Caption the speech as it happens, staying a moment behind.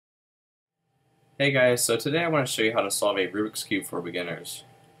Hey guys, so today I want to show you how to solve a Rubik's Cube for beginners.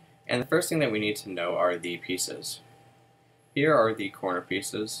 And the first thing that we need to know are the pieces. Here are the corner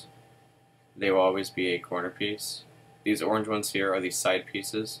pieces. They will always be a corner piece. These orange ones here are the side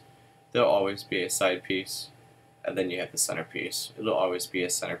pieces. They'll always be a side piece. And then you have the center piece. It'll always be a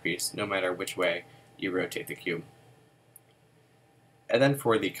center piece no matter which way you rotate the cube. And then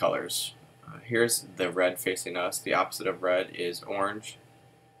for the colors. Here's the red facing us. The opposite of red is orange.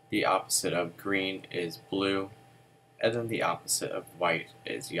 The opposite of green is blue, and then the opposite of white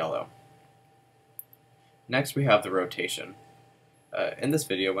is yellow. Next we have the rotation. In this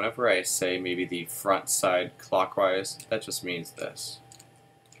video, whenever I say maybe the front side clockwise, that just means this.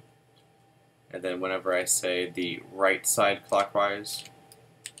 And then whenever I say the right side clockwise,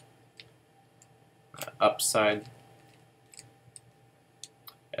 up side,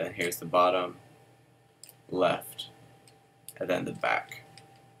 and then here's the bottom, left, and then the back.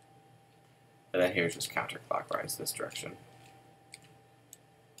 And then here's just counterclockwise this direction.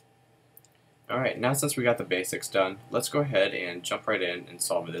 Alright, now since we got the basics done, let's go ahead and jump right in and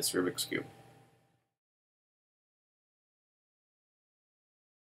solve this Rubik's Cube.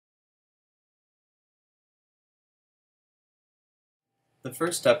 The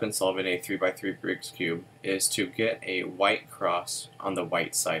first step in solving a 3x3 Rubik's Cube is to get a white cross on the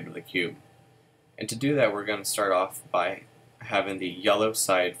white side of the cube. And to do that, we're going to start off by having the yellow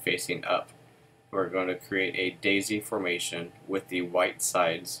side facing up. We're going to create a daisy formation with the white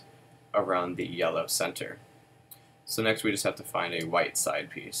sides around the yellow center. So next we just have to find a white side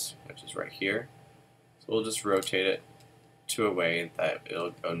piece, which is right here. So we'll just rotate it to a way that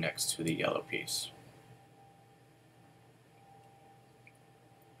it'll go next to the yellow piece.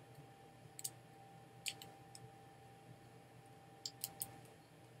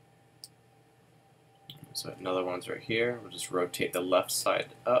 So another one's right here. We'll just rotate the left side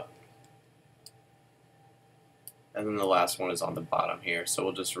up. And then the last one is on the bottom here, so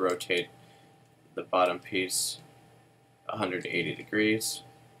we'll just rotate the bottom piece 180 degrees.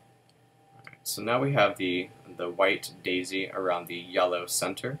 Alright, so now we have the white daisy around the yellow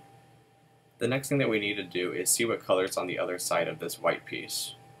center. The next thing that we need to do is see what color's on the other side of this white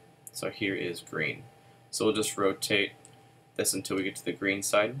piece. So here is green. So we'll just rotate this until we get to the green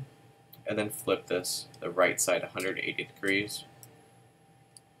side, and then flip this the right side 180 degrees.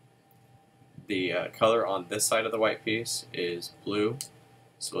 The color on this side of the white piece is blue,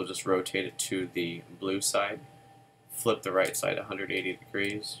 so we'll just rotate it to the blue side, flip the right side 180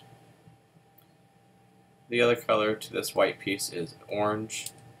 degrees. The other color to this white piece is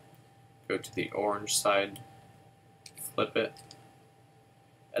orange. Go to the orange side, flip it,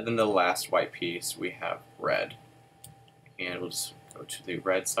 and then the last white piece we have red. And we'll just go to the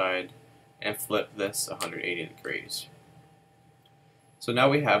red side and flip this 180 degrees. So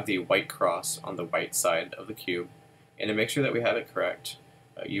now we have the white cross on the white side of the cube, and to make sure that we have it correct,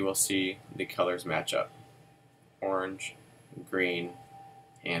 you will see the colors match up: orange, green,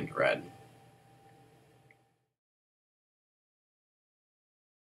 and red.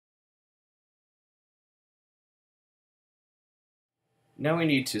 Now we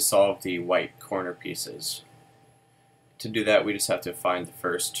need to solve the white corner pieces. To do that, we just have to find the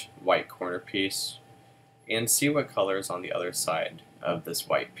first white corner piece and see what color is on the other side of this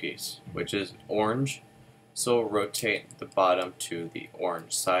white piece, which is orange. So we'll rotate the bottom to the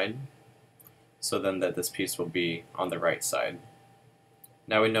orange side, so then that this piece will be on the right side.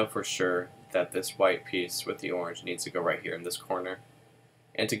 Now we know for sure that this white piece with the orange needs to go right here in this corner.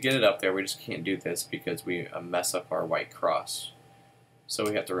 And to get it up there, we just can't do this because we mess up our white cross. So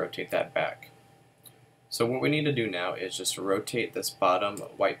we have to rotate that back. So what we need to do now is just rotate this bottom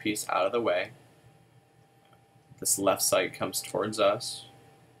white piece out of the way. This left side comes towards us,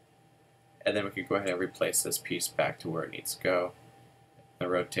 and then we could go ahead and replace this piece back to where it needs to go,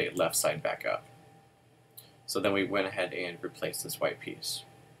 and rotate left side back up. So then we went ahead and replaced this white piece.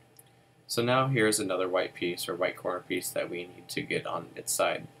 So now here's another white piece, or white corner piece, that we need to get on its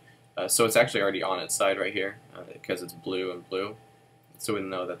side. So it's actually already on its side right here, because it's blue and blue. So we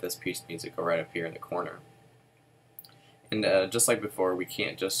know that this piece needs to go right up here in the corner. And just like before, we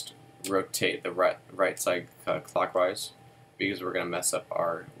can't just rotate the right side clockwise because we're going to mess up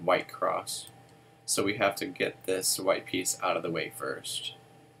our white cross. So we have to get this white piece out of the way first.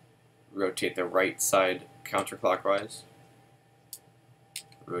 Rotate the right side counterclockwise,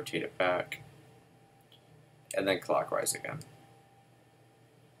 rotate it back, and then clockwise again.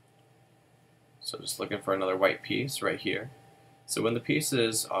 So just looking for another white piece right here. So when the piece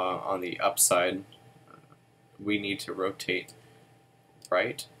is on the upside, we need to rotate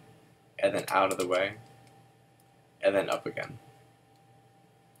right, and then out of the way, and then up again.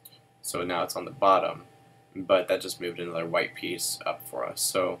 so now it's on the bottom, but that just moved another white piece up for us.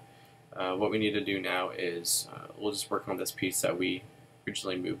 So what we need to do now is we'll just work on this piece that we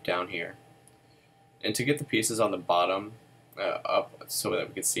originally moved down here. And to get the pieces on the bottom up so that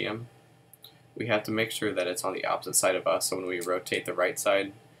we can see them, we have to make sure that it's on the opposite side of us, so when we rotate the right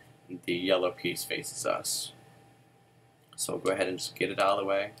side, the yellow piece faces us. So we'll go ahead and just get it out of the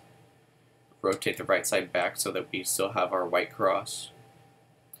way, rotate the right side back so that we still have our white cross,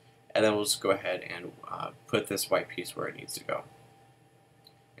 and then we'll just go ahead and put this white piece where it needs to go.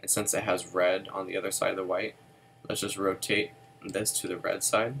 And since it has red on the other side of the white, let's just rotate this to the red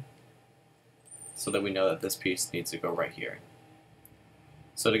side so that we know that this piece needs to go right here.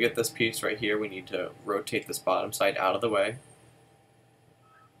 So to get this piece right here, we need to rotate this bottom side out of the way,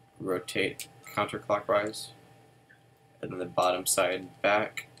 rotate counterclockwise, and then the bottom side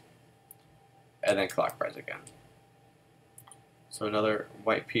back, and then clockwise again. So another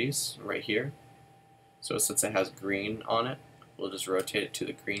white piece right here. So since it has green on it, we'll just rotate it to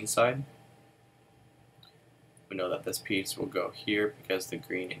the green side. We know that this piece will go here because the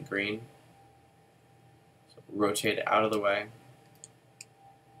green and green. So rotate it out of the way,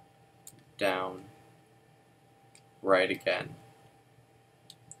 down, right again,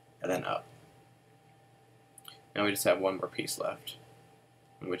 and then up. Now we just have one more piece left,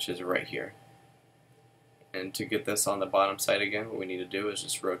 which is right here. And to get this on the bottom side again, what we need to do is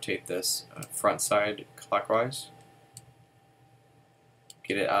just rotate this front side clockwise,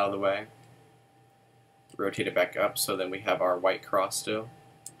 get it out of the way, rotate it back up so then we have our white cross still,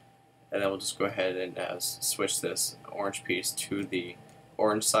 and then we'll just go ahead and switch this orange piece to the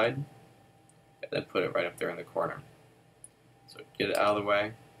orange side, and then put it right up there in the corner. So get it out of the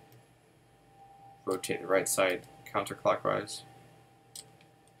way, rotate the right side counterclockwise,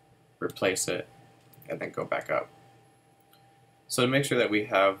 replace it, and then go back up. So to make sure that we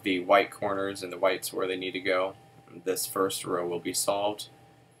have the white corners and the whites where they need to go, this first row will be solved,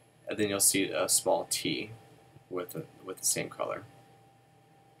 and then you'll see a small T with the same color.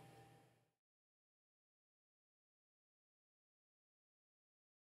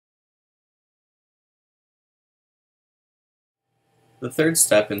 The third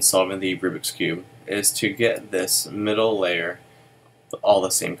step in solving the Rubik's Cube is to get this middle layer all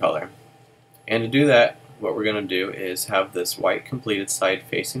the same color. And to do that, what we're going to do is have this white completed side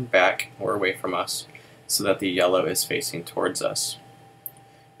facing back or away from us so that the yellow is facing towards us.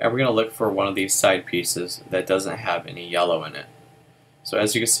 And we're going to look for one of these side pieces that doesn't have any yellow in it. So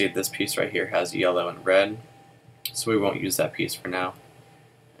as you can see, this piece right here has yellow and red, so we won't use that piece for now.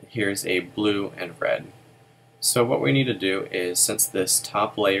 Here's a blue and red. So what we need to do is, since this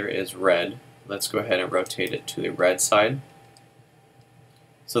top layer is red, let's go ahead and rotate it to the red side.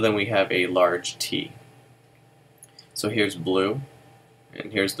 So then we have a large T. So here's blue,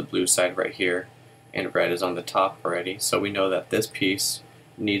 and here's the blue side right here, and red is on the top already. So we know that this piece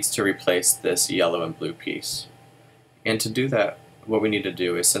needs to replace this yellow and blue piece. And to do that, what we need to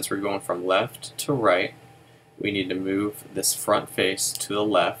do is, since we're going from left to right, we need to move this front face to the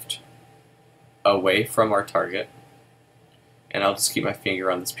left, away from our target, and I'll just keep my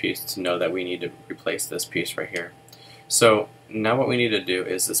finger on this piece to know that we need to replace this piece right here. So now what we need to do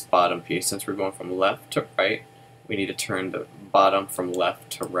is this bottom piece. Since we're going from left to right, we need to turn the bottom from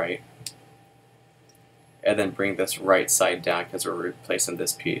left to right, and then bring this right side down because we're replacing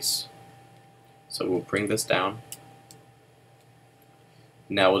this piece. So we'll bring this down.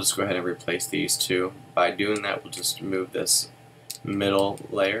 Now we'll just go ahead and replace these two. By doing that, we'll just move this middle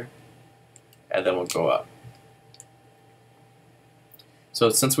layer, and then we'll go up. So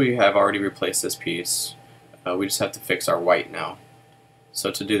since we have already replaced this piece, we just have to fix our white now.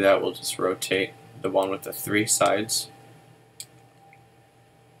 So to do that, we'll just rotate the one with the three sides.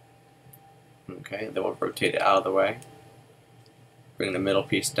 Okay, then we'll rotate it out of the way, bring the middle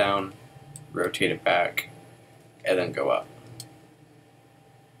piece down, rotate it back, and then go up.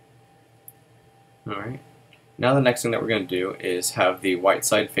 Alright, now the next thing that we're going to do is have the white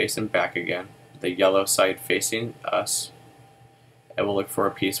side facing back again, the yellow side facing us, and we'll look for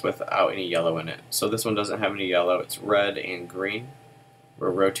a piece without any yellow in it. So this one doesn't have any yellow, it's red and green.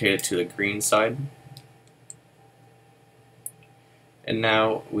 We'll rotate it to the green side. And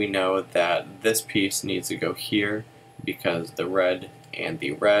now we know that this piece needs to go here because the red and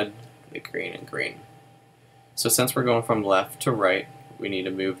the red, the green and green. So since we're going from left to right, we need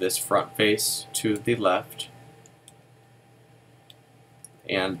to move this front face to the left,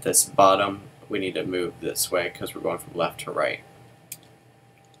 and this bottom we need to move this way because we're going from left to right.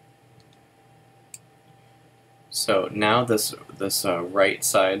 So now this right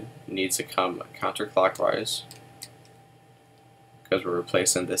side needs to come counterclockwise, because we're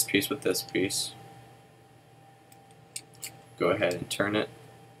replacing this piece with this piece. Go ahead and turn it,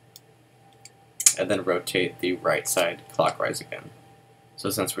 and then rotate the right side clockwise again. So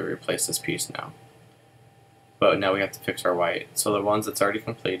since we replaced this piece now. But now we have to fix our white. So the ones that's already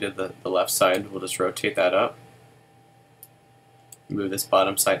completed, the left side, we'll just rotate that up. Move this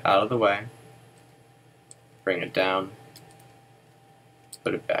bottom side out of the way. Bring it down.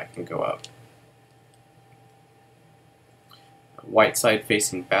 Put it back and go up. White side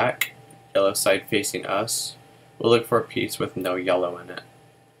facing back, yellow side facing us. We'll look for a piece with no yellow in it.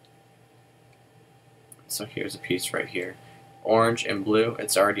 So here's a piece right here. Orange and blue,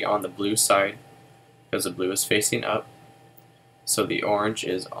 it's already on the blue side because the blue is facing up. So the orange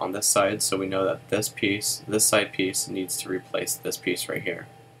is on this side, so we know that this piece, this side piece, needs to replace this piece right here.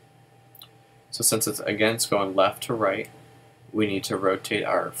 So since it's going left to right, we need to rotate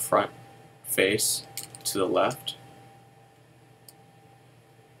our front face to the left.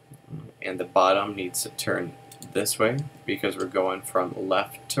 And the bottom needs to turn this way because we're going from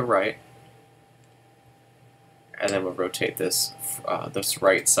left to right. And then we'll rotate this this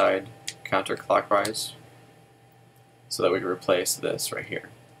right side counterclockwise so that we can replace this right here.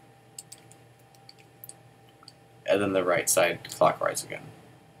 And then the right side clockwise again.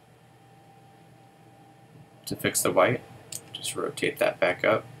 To fix the white, just rotate that back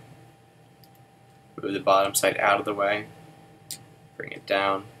up. Move the bottom side out of the way. Bring it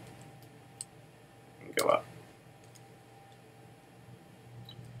down. And go up.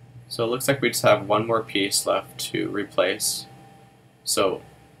 So it looks like we just have one more piece left to replace. So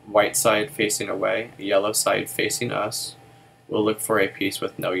white side facing away, yellow side facing us. We'll look for a piece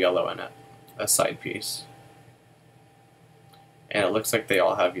with no yellow in it, a side piece. And it looks like they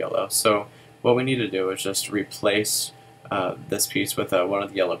all have yellow. So what we need to do is just replace this piece with one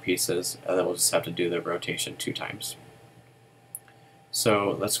of the yellow pieces, and then we'll just have to do the rotation 2 times.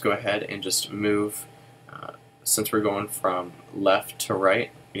 So let's go ahead and just move, since we're going from left to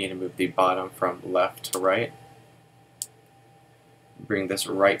right, we need to move the bottom from left to right. Bring this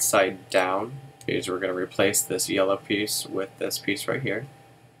right side down because we're going to replace this yellow piece with this piece right here.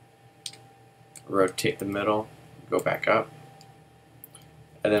 Rotate the middle, go back up,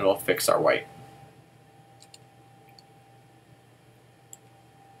 and then we'll fix our white.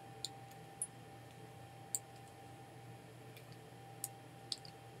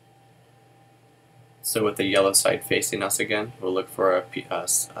 So with the yellow side facing us again, we'll look for a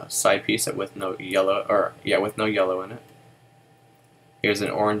side piece with no yellow, with no yellow in it. Here's an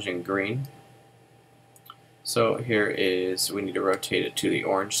orange and green. So here is, we need to rotate it to the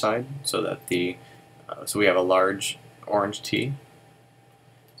orange side so that so we have a large orange T.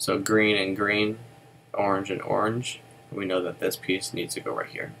 So green and green, orange and orange. We know that this piece needs to go right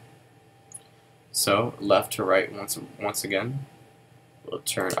here. So left to right once again. We'll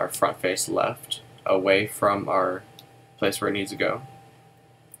turn our front face left, away from our place where it needs to go.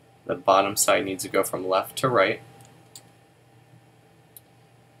 The bottom side needs to go from left to right.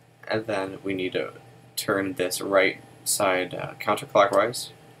 And then we need to turn this right side counterclockwise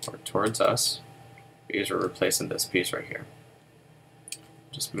or towards us because we're replacing this piece right here.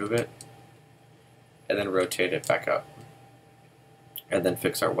 Just move it and then rotate it back up and then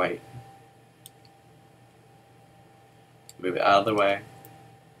fix our white. Move it out of the way,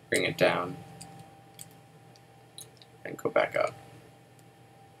 bring it down, and go back up.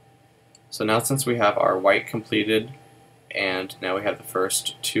 So now since we have our white completed, and now we have the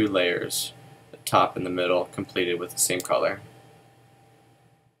first 2 layers, the top and the middle, completed with the same color.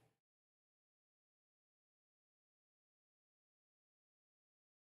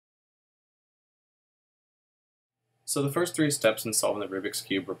 So the first 3 steps in solving the Rubik's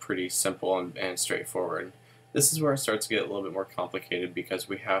Cube were pretty simple and straightforward. This is where it starts to get a little bit more complicated because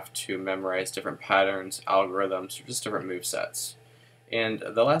we have to memorize different patterns, algorithms, or just different move sets. And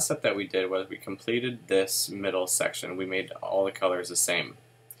the last step that we did was we completed this middle section. We made all the colors the same.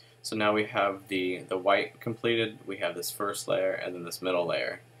 So now we have the white completed, we have this first layer, and then this middle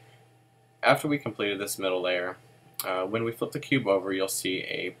layer. After we completed this middle layer, when we flip the cube over, you'll see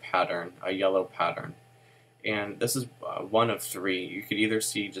a pattern, a yellow pattern. And this is one of 3. You could either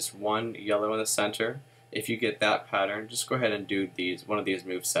see just one yellow in the center. If you get that pattern, just go ahead and do one of these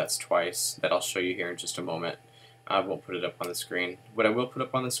move sets twice that I'll show you here in just a moment. I won't put it up on the screen. What I will put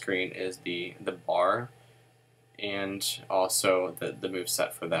up on the screen is the bar and also the move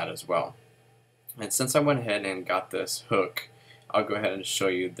set for that as well. And since I went ahead and got this hook, I'll go ahead and show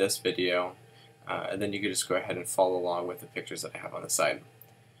you this video, and then you can just go ahead and follow along with the pictures that I have on the side.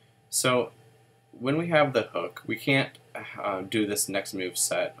 So when we have the hook, we can't do this next move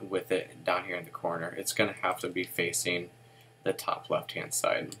set with it down here in the corner. It's going to have to be facing the top left-hand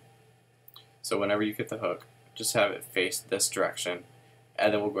side. So whenever you get the hook, just have it face this direction,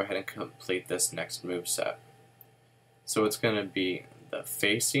 and then we'll go ahead and complete this next move set. So it's going to be the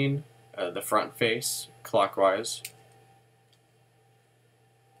facing, the front face clockwise,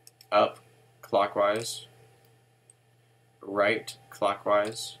 up clockwise, right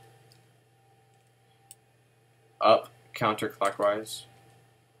clockwise, up counterclockwise,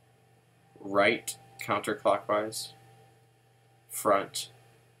 right counterclockwise, front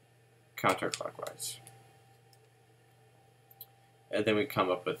counterclockwise. And then we come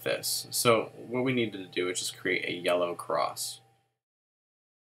up with this. So what we needed to do is just create a yellow cross.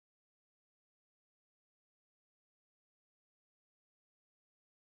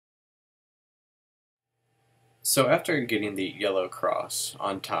 So after getting the yellow cross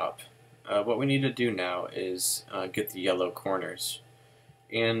on top, what we need to do now is get the yellow corners.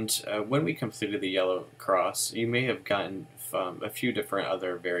 And when we completed the yellow cross, you may have gotten a few different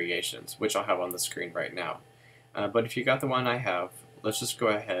other variations, which I'll have on the screen right now. But if you got the one I have, let's just go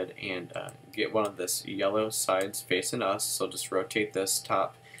ahead and get one of this yellow sides facing us. So just rotate this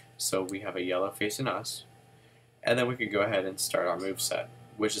top so we have a yellow facing us. And then we could go ahead and start our move set,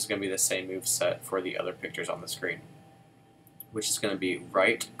 which is going to be the same move set for the other pictures on the screen, which is going to be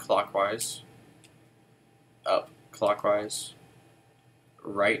right clockwise, up clockwise,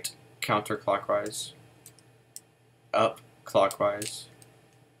 right counterclockwise, up clockwise,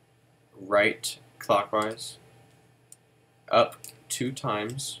 right clockwise, up 2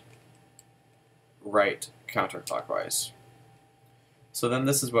 times, right counterclockwise. So then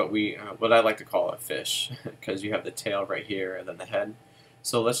this is what what I like to call a fish, because you have the tail right here and then the head.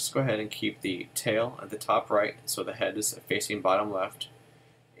 So let's just go ahead and keep the tail at the top right, so the head is facing bottom left.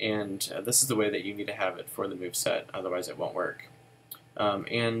 And this is the way that you need to have it for the move set, otherwise it won't work.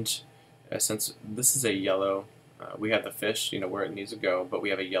 Since this is a yellow, we have the fish, where it needs to go, but we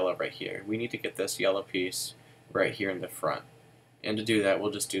have a yellow right here. We need to get this yellow piece right here in the front. And to do that,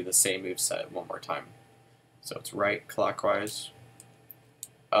 we'll just do the same move set one more time. So it's right clockwise,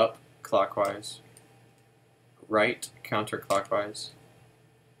 up clockwise, right counterclockwise,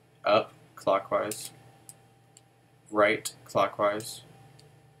 up clockwise, right clockwise,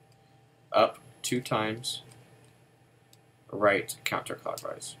 up 2 times, right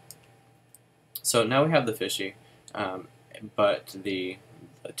counterclockwise. So now we have the fishy, but the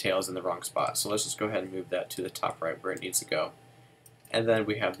tail is in the wrong spot. So let's just go ahead and move that to the top right where it needs to go. And then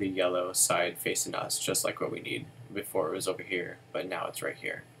we have the yellow side facing us, just like what we need. Before it was over here, but now it's right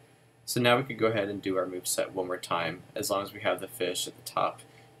here. So now we could go ahead and do our move set one more time, as long as we have the fish at the top,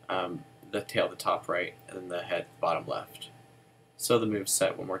 the tail at the top right, and then the head bottom left. So the move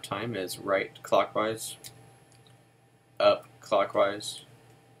set one more time is right clockwise, up clockwise,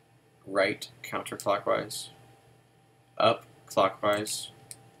 right counterclockwise, up clockwise,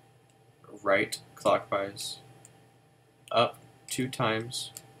 right clockwise, up 2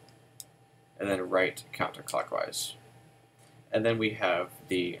 times, and then right counterclockwise. And then we have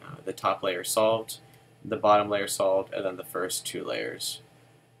the top layer solved, the bottom layer solved, and then the first 2 layers.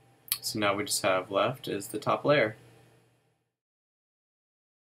 So now we just have left is the top layer.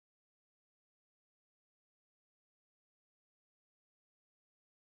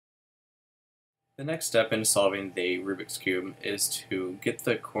 The next step in solving the Rubik's Cube is to get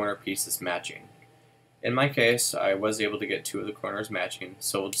the corner pieces matching. In my case, I was able to get 2 of the corners matching,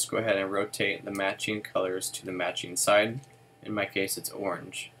 so we'll just go ahead and rotate the matching colors to the matching side. In my case, it's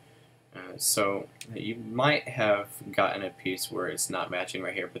orange. So you might have gotten a piece where it's not matching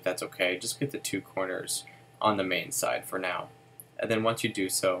right here, but that's okay. Just get the 2 corners on the main side for now. And then once you do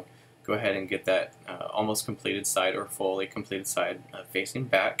so, go ahead and get that almost completed side or fully completed side facing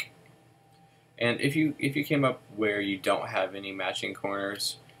back. And if you came up where you don't have any matching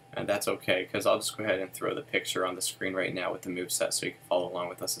corners, and that's okay, because I'll just go ahead and throw the picture on the screen right now with the move set so you can follow along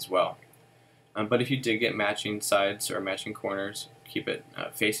with us as well. But if you did get matching sides or matching corners, keep it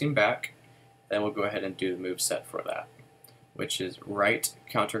facing back. Then we'll go ahead and do the move set for that, which is right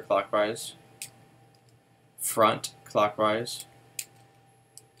counterclockwise, front clockwise,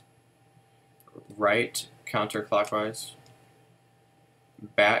 right counterclockwise,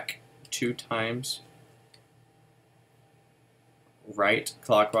 back 2 times, right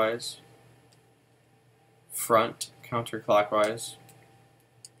clockwise, front counterclockwise,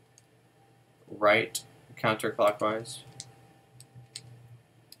 right counterclockwise,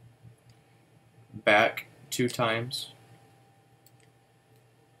 back 2 times,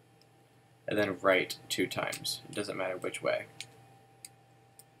 and then right 2 times. It doesn't matter which way.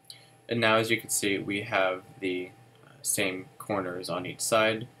 And now, as you can see, we have the same corners on each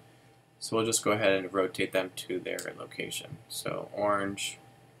side. So we'll just go ahead and rotate them to their location. So orange,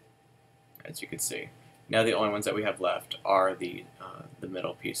 as you can see. Now the only ones that we have left are the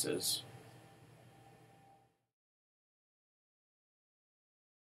middle pieces.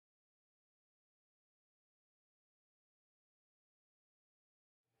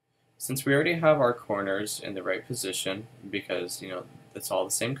 Since we already have our corners in the right position, because it's all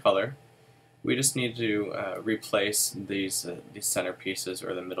the same color, we just need to replace these center pieces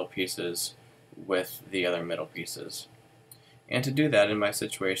or the middle pieces with the other middle pieces. And to do that, in my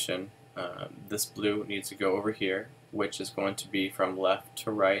situation, this blue needs to go over here, which is going to be from left to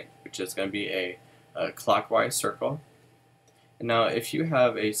right, which is going to be a clockwise circle. And now, if you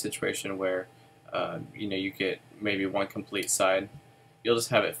have a situation where you get maybe one complete side, you'll just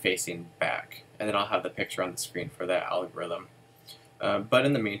have it facing back, and then I'll have the picture on the screen for that algorithm. But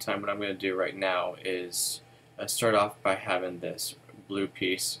in the meantime, what I'm going to do right now is start off by having this blue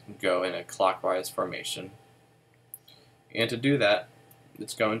piece go in a clockwise formation. And to do that,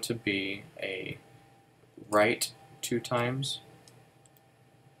 it's going to be a right 2 times,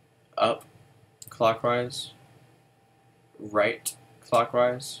 up clockwise, right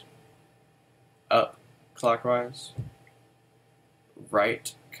clockwise, up clockwise,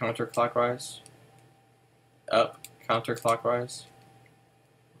 right counterclockwise, up counterclockwise,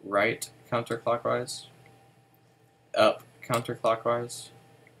 right counterclockwise, up counterclockwise,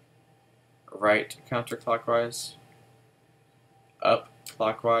 right counterclockwise, up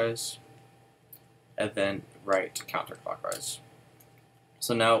clockwise, and then right counterclockwise.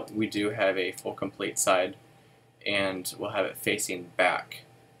 So now we do have a full complete side, and we'll have it facing back.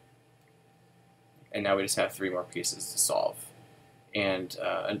 And now we just have 3 more pieces to solve. And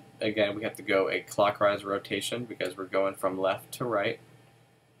again, we have to go a clockwise rotation because we're going from left to right.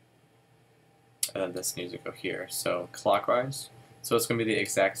 And then this needs to go here. So clockwise. So it's going to be the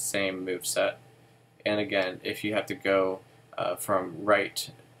exact same move set. And again, if you have to go from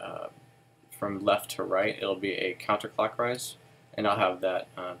left to right, it'll be a counterclockwise, and I'll have that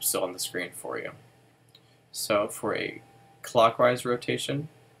still on the screen for you. So for a clockwise rotation,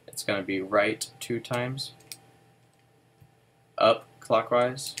 it's going to be right 2 times, up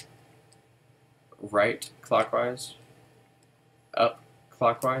clockwise, right clockwise, up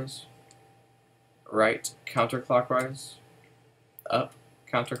clockwise, right counterclockwise, up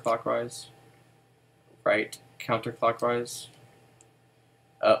counterclockwise, right counterclockwise,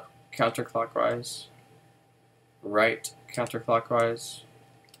 up counterclockwise, right counterclockwise,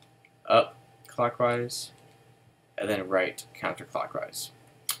 up clockwise, and then right counterclockwise.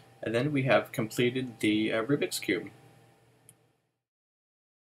 And then we have completed the Rubik's Cube.